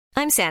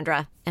I'm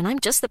Sandra, and I'm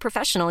just the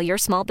professional your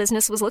small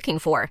business was looking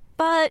for.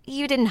 But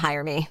you didn't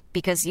hire me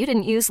because you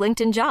didn't use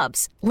LinkedIn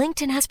Jobs.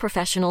 LinkedIn has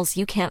professionals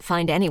you can't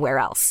find anywhere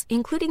else,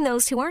 including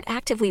those who aren't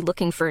actively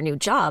looking for a new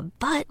job,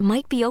 but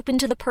might be open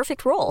to the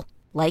perfect role,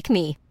 like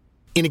me.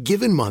 In a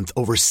given month,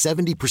 over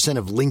 70%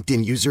 of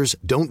LinkedIn users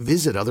don't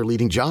visit other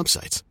leading job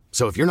sites.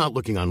 So if you're not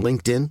looking on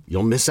LinkedIn,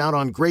 you'll miss out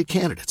on great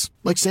candidates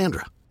like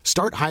Sandra.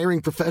 Start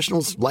hiring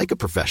professionals like a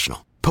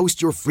professional.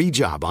 Post your free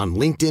job on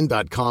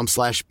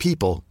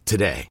linkedin.com/people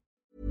today.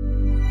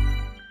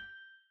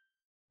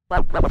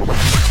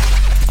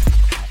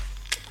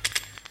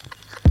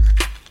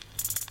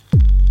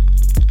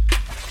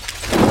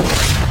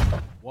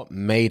 What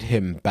made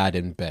him bad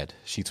in bed?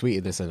 She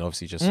tweeted this and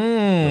obviously just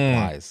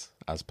replies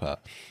as per.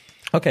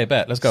 Okay,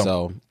 bet. Let's go.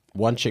 So,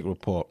 one chick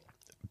report,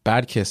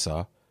 bad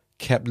kisser,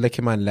 kept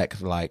licking my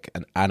neck like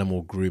an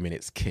animal grooming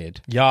its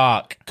kid.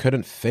 Yuck.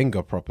 Couldn't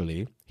finger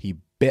properly. He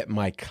bit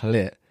my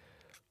clit.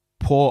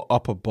 Poor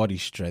upper body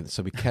strength,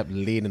 so we kept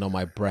leaning on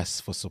my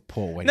breasts for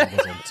support when he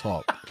was on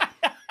top.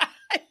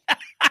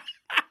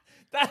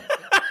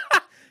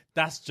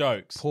 That's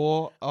jokes.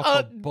 Poor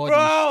upper body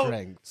Bro,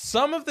 strength.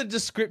 some of the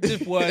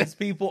descriptive words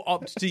people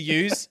opt to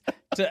use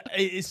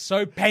it's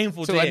so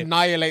painful to hear.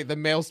 Annihilate the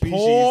male species.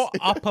 Poor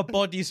upper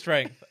body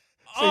strength.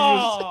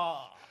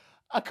 I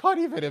can't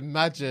even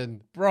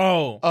imagine.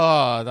 Bro.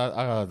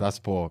 That's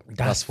poor.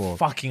 That's poor.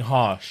 Fucking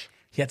harsh.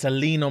 He had to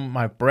lean on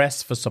my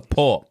breast for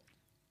support.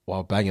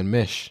 While banging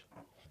Mish.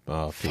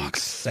 Oh,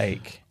 Fuck's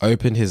sake.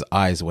 Opened his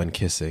eyes when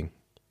kissing.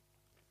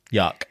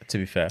 Yuck, to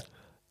be fair.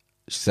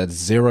 She said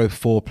 0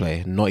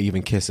 foreplay, not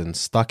even kissing.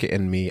 Stuck it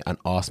in me and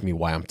asked me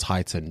why I'm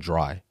tight and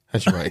dry.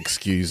 And she wrote,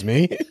 excuse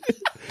me.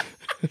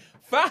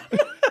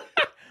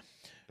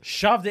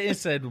 Shoved it in and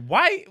said,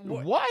 why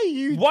are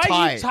you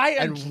tight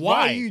and and dry?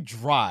 why are you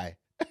dry?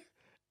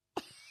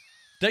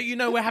 Don't you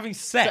know we're having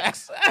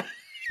sex?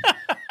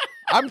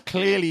 I'm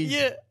clearly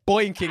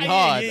boinking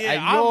hard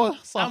and you're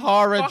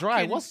Sahara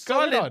dry. What's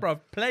going on?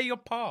 Bro? Play your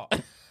part.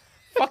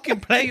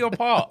 Fucking play your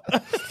part.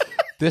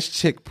 This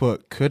chick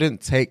put, couldn't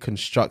take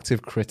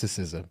constructive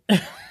criticism. I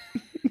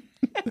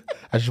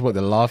just want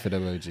the laughing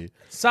emoji.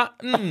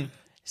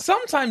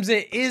 Sometimes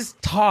it is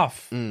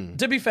tough.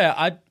 To be fair,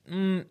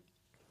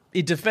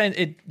 it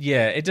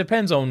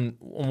depends on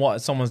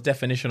what someone's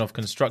definition of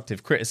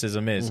constructive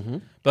criticism is.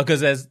 Because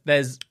there's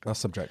that's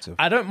subjective.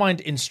 I don't mind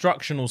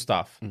instructional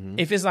stuff.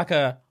 If it's like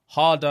a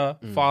harder,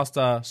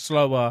 faster,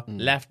 slower,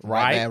 left,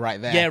 right.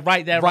 Right there. Yeah,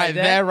 right there, right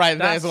there. Right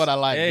there is what I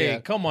like. Hey, Yeah.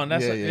 come on.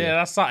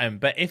 That's something.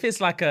 But if it's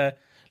like a,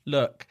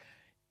 look,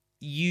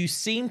 you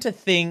seem to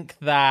think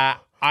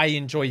that I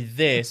enjoy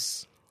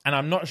this, and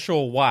I'm not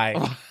sure why.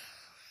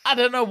 I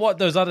don't know what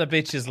those other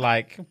bitches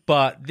like,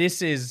 but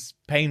this is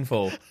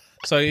painful.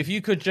 So if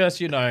you could just,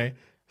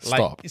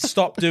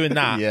 stop doing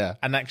that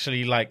and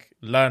actually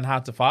learn how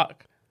to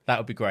fuck, that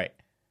would be great.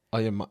 Oh,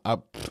 yeah,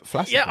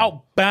 flaccid. Yeah,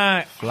 I'll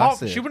bang.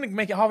 Flaccid. She wouldn't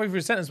make it halfway through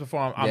a sentence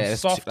before I'm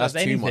soft that's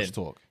as anything. too much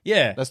talk.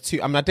 Yeah. That's too.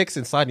 I mean, my dick's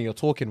inside and you're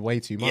talking way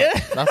too much. Yeah.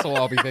 That's what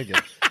I'll be thinking.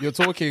 You're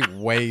talking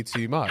way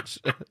too much.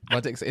 My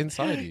dick's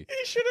inside you.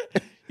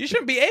 You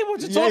shouldn't be able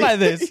to talk like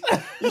this.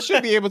 You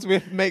should be able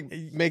to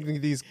make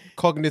these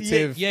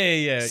cognitive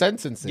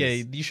sentences. Yeah,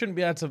 you shouldn't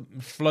be able to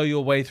flow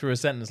your way through a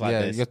sentence like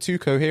this. You're too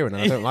coherent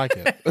and I don't like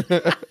it.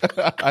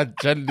 I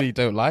generally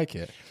don't like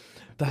it.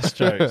 That's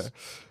jokes.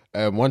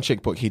 One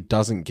chick put, he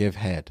doesn't give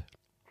head.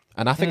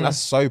 And I think that's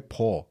so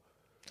poor.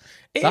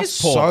 That's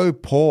so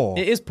poor.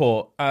 It is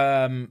poor.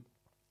 It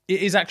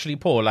is actually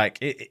poor. Like,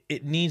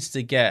 it needs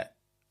to get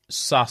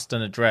sussed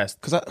and addressed.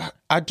 Because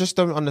I just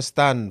don't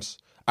understand.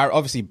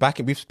 Obviously,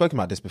 we've spoken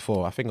about this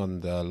before. I think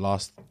on the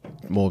last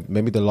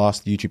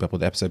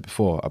YouTube episode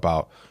before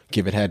about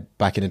giving head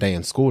back in the day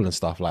in school and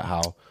stuff, like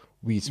how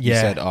we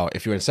said,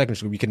 if you're in secondary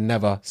school, we can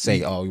never say,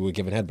 you were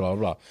giving head, blah,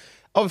 blah, blah.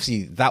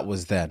 Obviously, that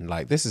was then.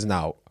 Like, this is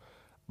now,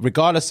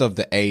 regardless of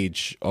the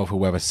age of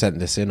whoever sent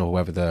this in or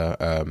whoever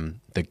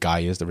the guy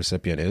is, the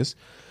recipient is,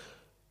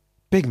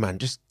 big man,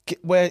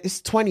 where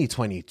it's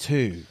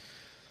 2022.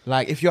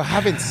 Like, if you're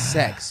having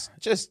sex,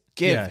 just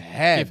give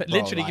head.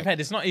 Literally give head.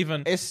 It's not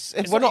even.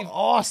 We're not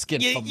asking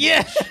for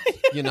much.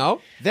 You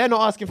know, they're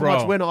not asking for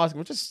much. We're not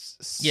asking.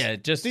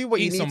 Just do what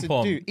you need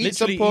to do. Eat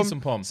some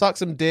pom, suck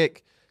some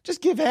dick.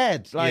 Just give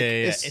head. Like,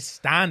 it's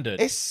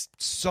standard. It's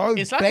so.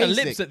 It's like basic.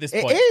 a lips at this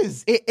point.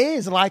 It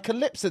is like a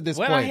lips at this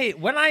point.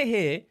 When I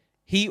hear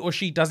he or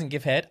she doesn't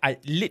give head, I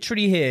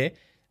literally hear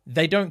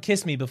they don't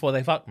kiss me before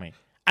they fuck me.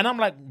 And I'm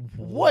like,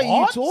 what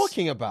are you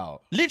talking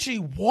about? Literally,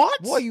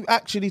 what? What are you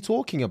actually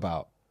talking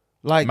about?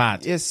 Like,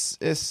 mad. It's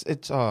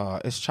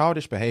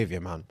childish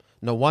behavior, man.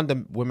 No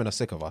wonder women are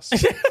sick of us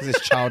because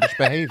it's childish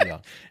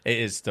behavior. It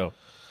is still.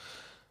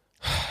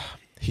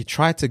 He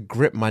tried to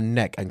grip my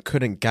neck and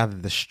couldn't gather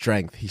the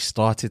strength. He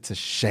started to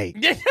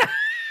shake.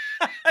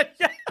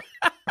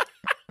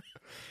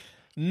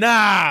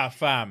 Nah,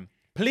 fam.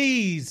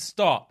 Please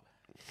stop.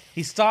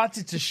 He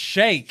started to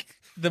shake.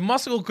 The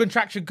muscle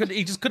contraction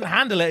he just couldn't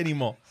handle it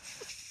anymore.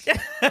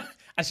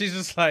 And she's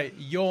just like,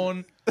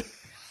 yawn.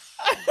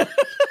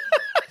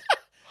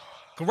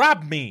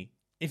 Grab me.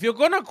 If you're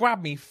gonna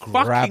grab me,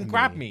 fucking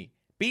grab me.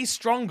 Be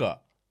stronger.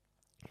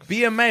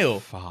 Be a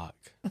male. Fuck.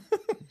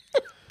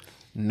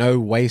 No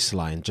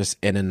waistline, just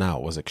in and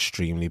out was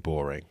extremely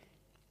boring.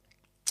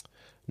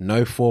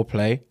 No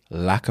foreplay,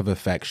 lack of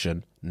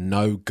affection,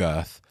 no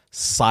girth,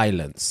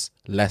 silence,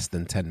 less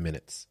than 10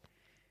 minutes.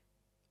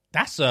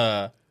 That's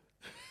a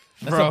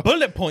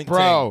bullet point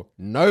Bro,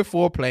 no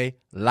foreplay,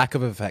 lack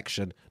of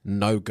affection,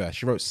 no girth.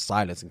 She wrote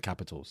silence in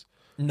capitals.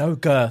 No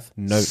girth.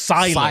 No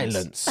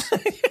silence.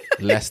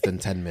 Less than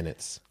 10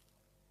 minutes.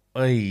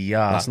 Oh,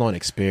 yeah. That's not an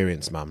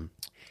experience, man.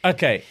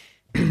 Okay.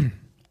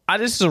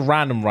 This is a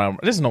random round.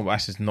 This is not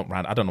actually not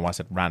random. I don't know why I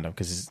said random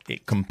because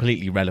it's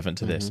completely relevant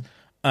to this.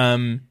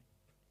 I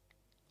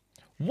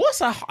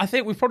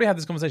think we've probably had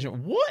this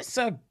conversation. What's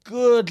a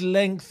good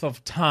length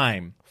of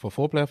time For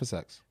foreplay or for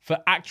sex? for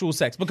actual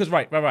sex? Because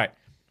right.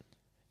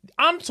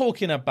 I'm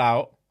talking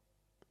about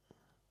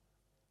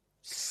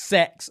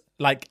sex,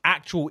 like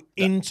actual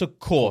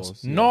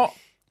intercourse, not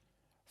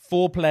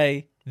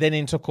foreplay, then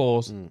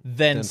intercourse,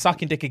 then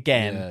sucking dick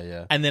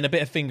again, and then a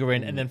bit of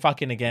fingering, and then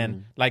fucking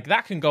again. Like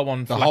that can go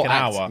on for like whole an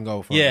act hour. can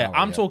go for an hour,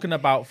 I'm talking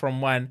about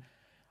from when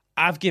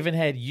I've given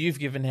head, you've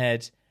given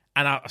head,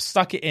 and I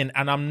stuck it in,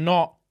 and I'm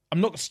not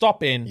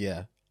stopping.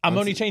 Yeah. I'm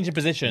only changing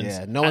positions.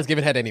 Yeah, no one's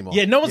giving head anymore.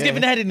 Yeah, no one's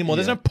giving head anymore.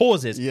 There's no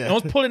pauses. Yeah. No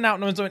one's pulling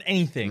out. No one's doing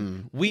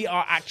anything. We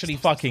are actually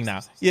fucking now.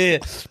 Yeah.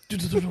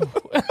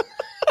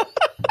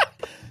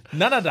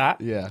 None of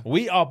that. Yeah.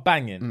 We are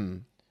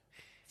banging.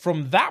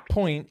 From that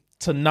point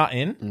to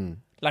nutting,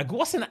 like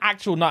what's an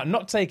actual nut? I'm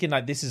not taking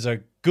like this is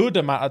a good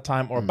amount of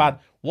time or a bad.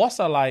 What's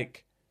a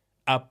like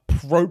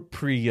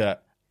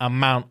appropriate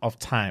amount of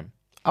time?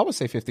 I would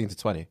say 15 to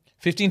 20.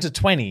 15 to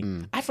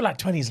 20. I feel like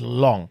 20 is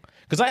long.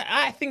 Because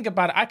I think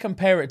about it, I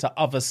compare it to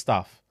other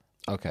stuff.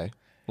 Okay.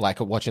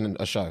 Like watching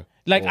a show.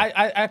 Like,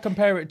 I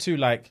compare it to,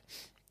 like,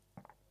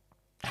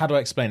 how do I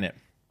explain it?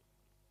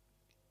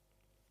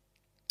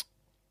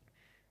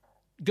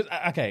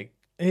 Okay.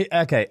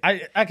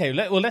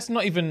 Let's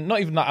not even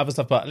that other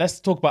stuff, but let's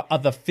talk about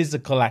other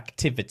physical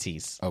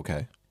activities.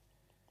 Okay.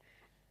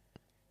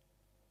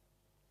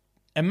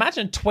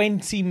 Imagine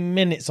 20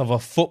 minutes of a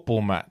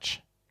football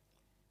match,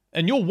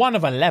 and you're one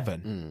of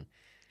 11.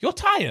 You're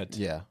tired.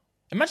 Yeah.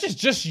 Imagine it's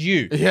just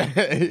you.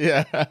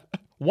 Yeah.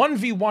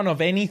 1v1 of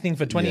anything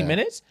for 20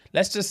 minutes.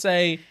 Let's just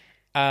say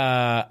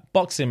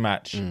boxing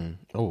match.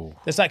 Oh.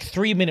 There's like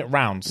 3-minute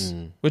rounds.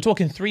 We're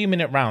talking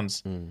 3-minute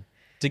rounds.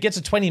 To get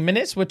to 20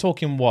 minutes, we're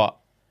talking what?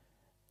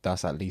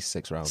 That's at least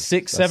 6 rounds.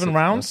 Six, That's 7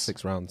 rounds? That's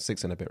 6 rounds.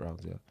 6 and a bit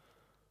rounds, yeah.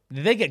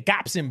 They get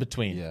gaps in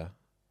between. Yeah.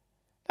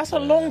 That's a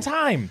long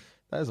time.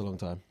 That is a long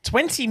time.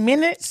 20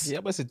 minutes? Yeah,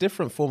 but it's a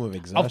different form of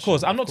exertion. Of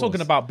course. I'm not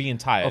talking about being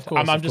tired. Of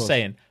course, I'm just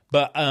saying.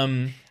 But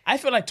I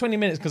feel like 20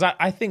 minutes, because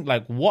I think,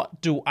 like,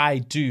 what do I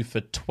do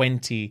for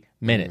 20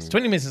 minutes?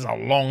 20 minutes is a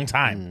long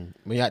time.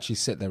 When you actually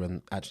sit there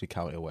and actually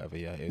count it or whatever,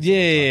 yeah.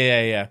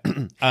 Yeah.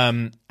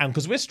 And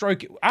because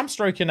I'm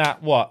stroking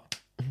at what?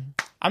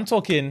 I'm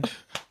talking...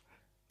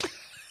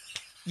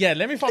 Yeah,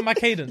 let me find my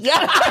cadence.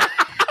 Yeah.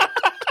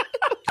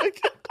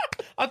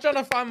 I'm trying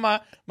to find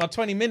my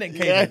 20-minute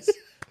cadence.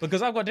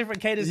 Because I've got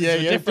different cadences.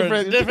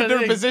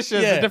 Different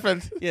positions. Yeah.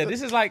 Different. Yeah,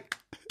 this is my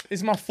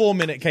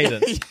 4-minute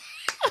cadence.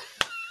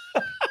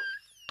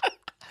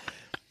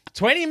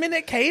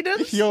 20-minute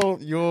cadence? You're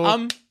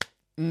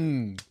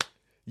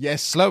yeah,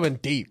 slow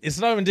and deep. It's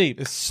slow and deep.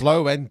 It's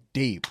slow and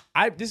deep.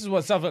 This is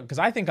what's up, because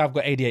I think I've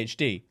got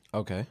ADHD.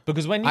 Okay.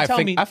 Because when you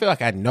tell me... I feel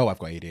like I know I've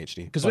got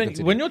ADHD. Because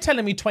when you're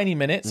telling me 20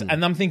 minutes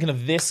and I'm thinking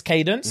of this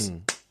cadence,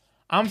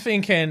 I'm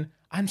thinking,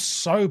 I'm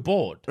so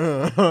bored.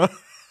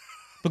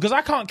 Because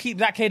I can't keep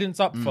that cadence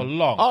up for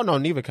long. Oh, no,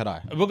 neither could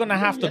I. We're going to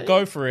have to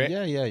go for it.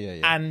 Yeah.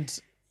 And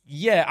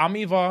yeah, I'm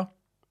either...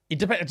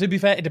 To be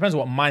fair, it depends on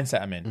what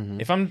mindset I'm in.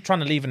 If I'm trying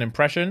to leave an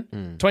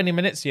impression, 20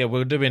 minutes, yeah,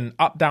 we're doing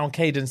up-down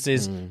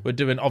cadences. We're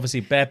doing,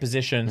 obviously, bare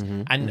positions.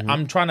 And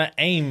I'm trying to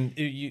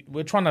aim...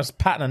 We're trying to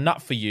pattern a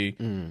nut for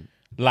you,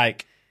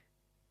 like,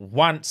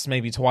 once,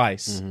 maybe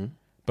twice,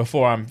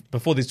 before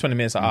these 20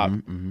 minutes are up.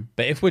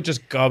 But if we're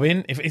just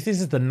going... If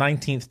this is the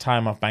 19th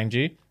time I've banged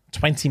you,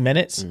 20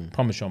 minutes,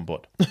 promise you're on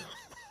board.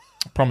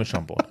 Promise you're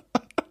on board.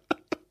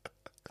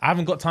 I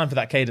haven't got time for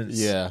that cadence.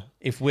 Yeah.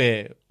 If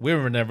we're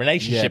in a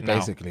relationship now.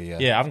 Basically, yeah.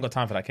 Yeah, I haven't got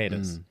time for that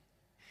cadence.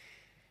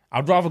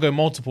 I'd rather go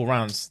multiple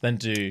rounds than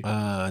do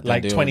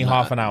like 20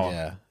 half an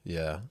hour.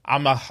 Yeah.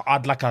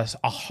 I'd like a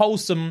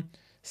wholesome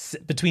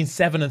between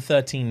 7 and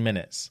 13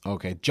 minutes.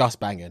 Okay, just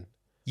banging.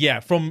 Yeah,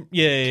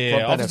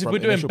 obviously, if we're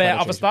doing bare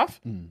other stuff,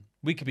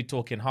 we could be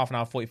talking half an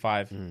hour,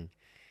 45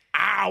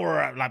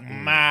 hour, like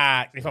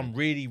max. If I'm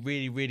really,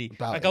 really, really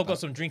I've got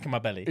some drink in my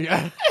belly.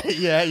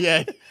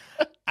 Yeah.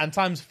 And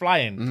time's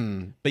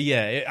flying. But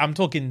yeah, I'm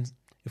talking,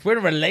 if we're in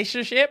a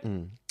relationship,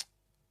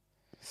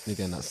 You're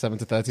getting that 7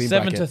 to 13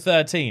 7 bracket. to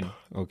 13.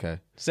 Okay.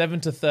 7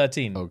 to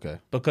 13. Okay.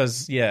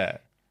 Because I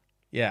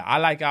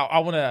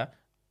want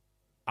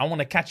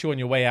to catch you on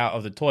your way out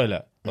of the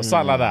toilet or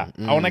something like that.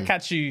 I want to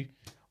catch you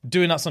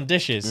doing up some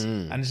dishes,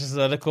 and it's just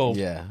a little,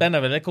 a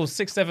little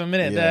 6-7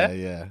 minute there.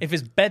 Yeah. If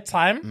it's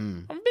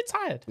bedtime, I'm a bit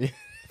tired.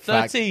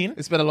 13.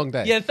 It's been a long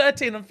day. Yeah,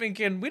 13. I'm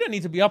thinking we don't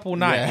need to be up all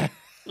night. Yeah.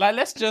 Like,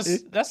 let's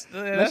just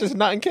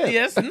nut and kid.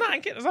 Yes, nut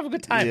and kid. Let's have a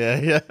good time.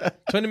 Yeah.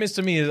 20 minutes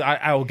to me is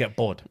I will get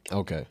bored.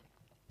 Okay.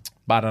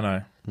 But I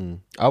don't know.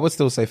 I would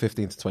still say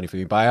 15 to 20 for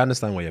me, but I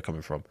understand where you're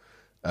coming from.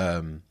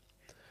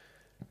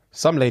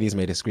 Some ladies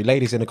may disagree.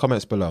 Ladies, in the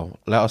comments below,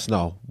 let us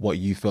know what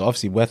you feel.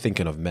 Obviously, we're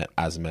thinking of men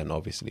as men,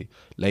 obviously.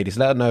 Ladies,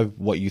 let us know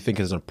what you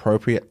think is an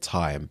appropriate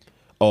time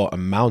or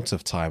amount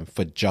of time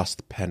for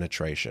just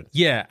penetration.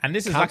 Yeah, and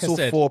this is Cancel like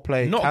I said,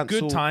 foreplay, not cancel-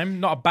 a good time,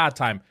 not a bad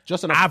time.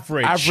 Just an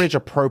average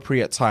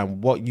appropriate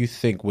time, what you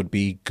think would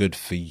be good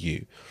for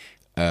you.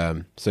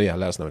 So yeah,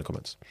 let us know in the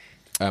comments.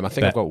 I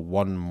think I've got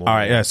one more. All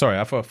right, yeah, sorry,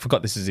 I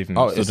forgot this is even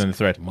still in the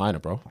thread. Minor,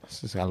 bro.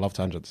 I love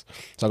tangents.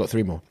 So I got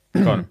 3 more.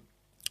 Go on.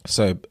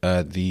 So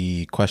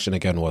the question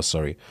again was,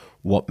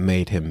 what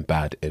made him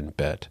bad in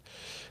bed?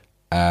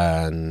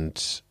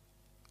 And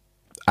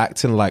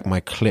acting like my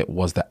clit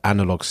was the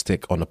analog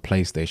stick on a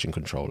PlayStation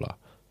controller.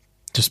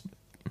 Just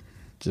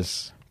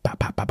Pat,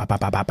 pat, pat, pat,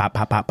 pat, pat, pat,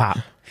 pat, pat,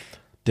 pat.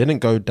 Didn't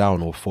go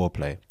down or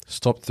foreplay.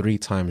 Stopped 3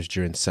 times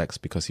during sex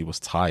because he was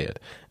tired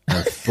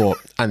and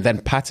and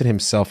then patted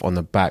himself on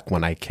the back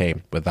when I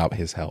came without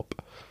his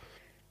help.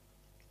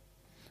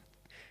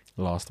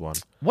 Last one.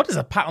 What does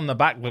a pat on the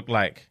back look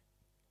like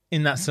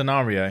in that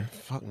scenario?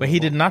 Where he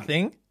did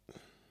nothing?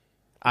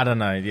 I don't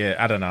know. Yeah,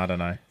 I don't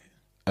know.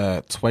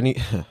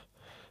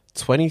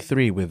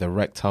 23 with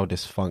erectile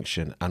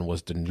dysfunction and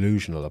was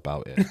delusional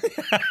about it.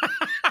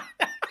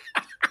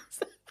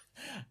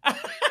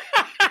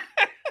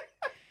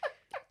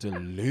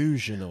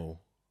 Delusional.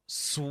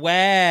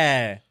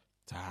 Swear.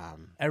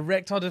 Damn.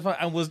 Erectile dysfunction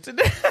and was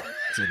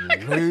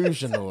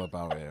Delusional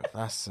about it.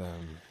 That's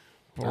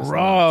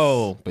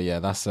bro. But yeah,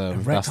 that's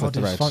Erectile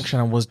the thread.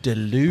 dysfunction and was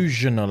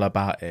delusional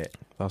about it.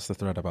 That's the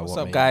thread about What's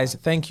what up, made guys?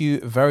 Thank you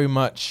very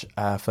much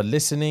for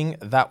listening.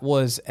 That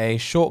was a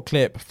short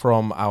clip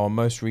from our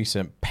most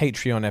recent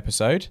Patreon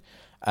episode.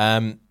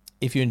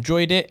 If you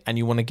enjoyed it and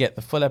you want to get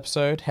the full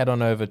episode, head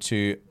on over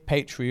to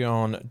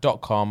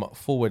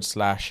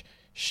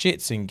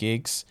patreon.com/shits and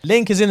gigs.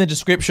 Link is in the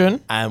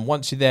description. And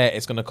once you're there,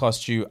 it's going to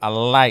cost you a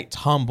light,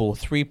 humble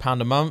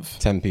 £3 a month.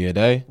 10p a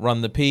day.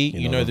 Run the P.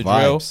 You know the vibes.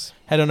 drill.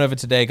 Head on over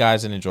today,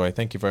 guys, and enjoy.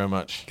 Thank you very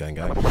much. Gang.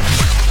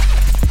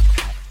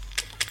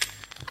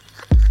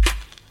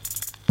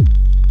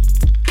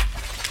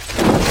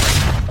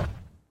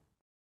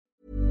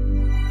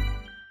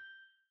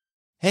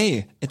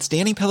 Hey, it's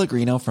Danny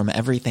Pellegrino from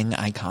Everything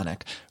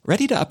Iconic.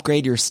 Ready to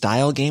upgrade your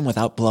style game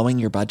without blowing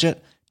your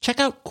budget?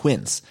 Check out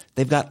Quince.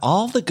 They've got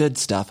all the good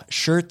stuff,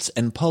 shirts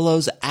and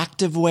polos,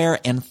 activewear,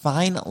 and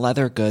fine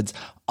leather goods,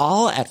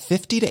 all at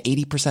 50 to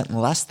 80%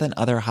 less than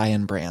other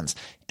high-end brands.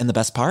 And the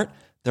best part?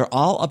 They're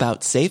all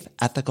about safe,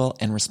 ethical,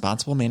 and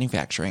responsible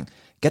manufacturing.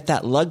 Get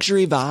that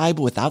luxury vibe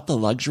without the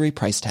luxury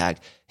price tag.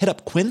 Hit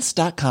up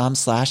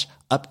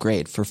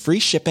quince.com/upgrade for free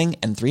shipping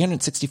and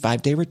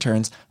 365-day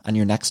returns on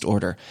your next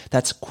order.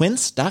 That's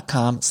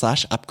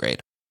quince.com/upgrade.